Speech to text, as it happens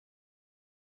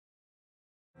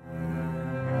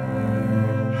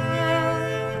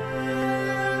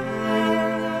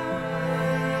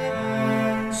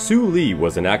Sue Lee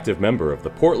was an active member of the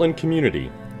Portland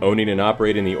community, owning and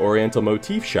operating the Oriental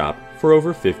Motif Shop for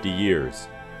over 50 years.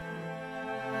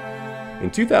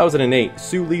 In 2008,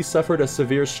 Sue Lee suffered a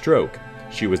severe stroke.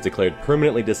 She was declared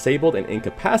permanently disabled and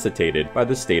incapacitated by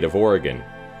the state of Oregon.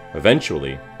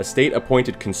 Eventually, a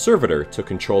state-appointed conservator took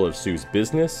control of Sue's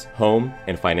business, home,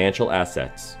 and financial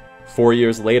assets. 4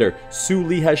 years later, Sue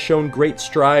Lee has shown great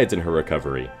strides in her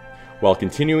recovery. While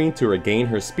continuing to regain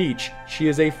her speech, she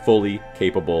is a fully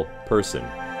capable person.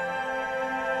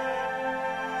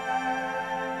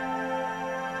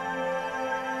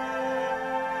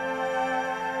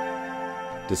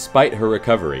 Despite her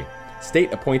recovery,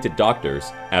 state-appointed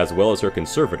doctors, as well as her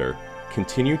conservator,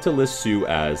 continue to list Sue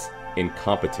as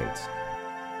incompetent.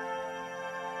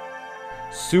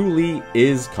 Sue Lee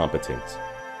is competent.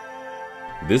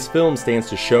 This film stands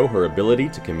to show her ability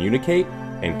to communicate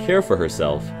and care for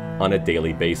herself on a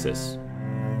daily basis.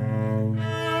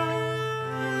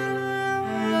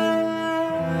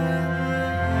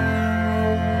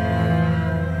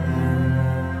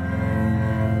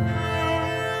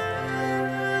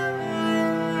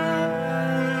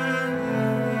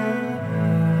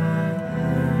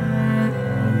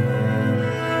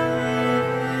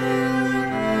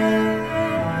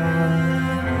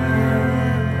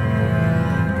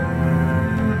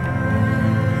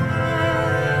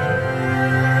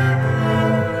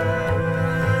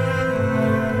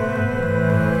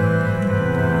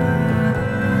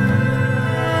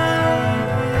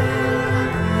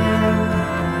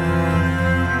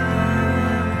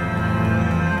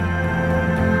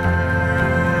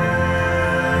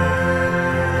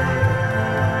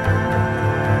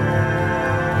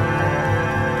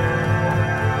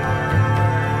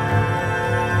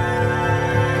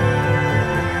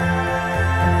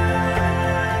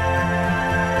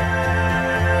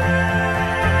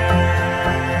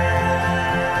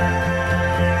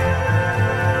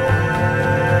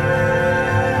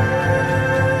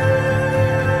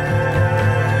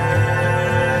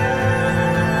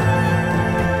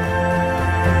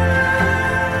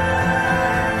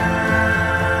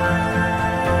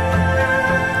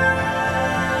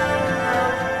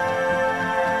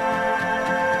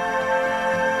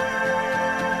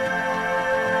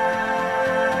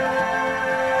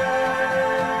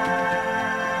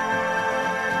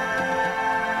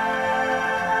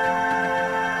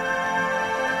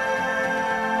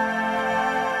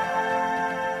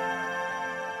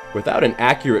 Without an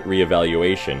accurate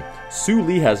reevaluation, Sue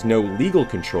Lee has no legal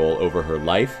control over her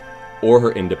life or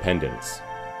her independence.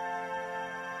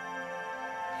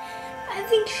 I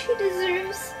think she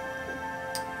deserves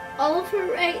all of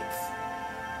her rights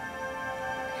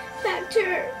back to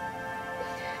her,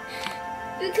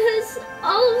 because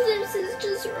all of this is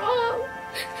just wrong.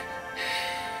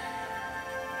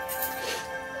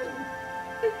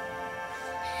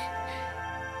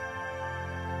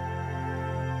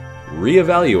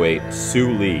 Reevaluate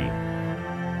Sue Lee.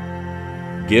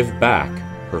 Give back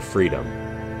her freedom.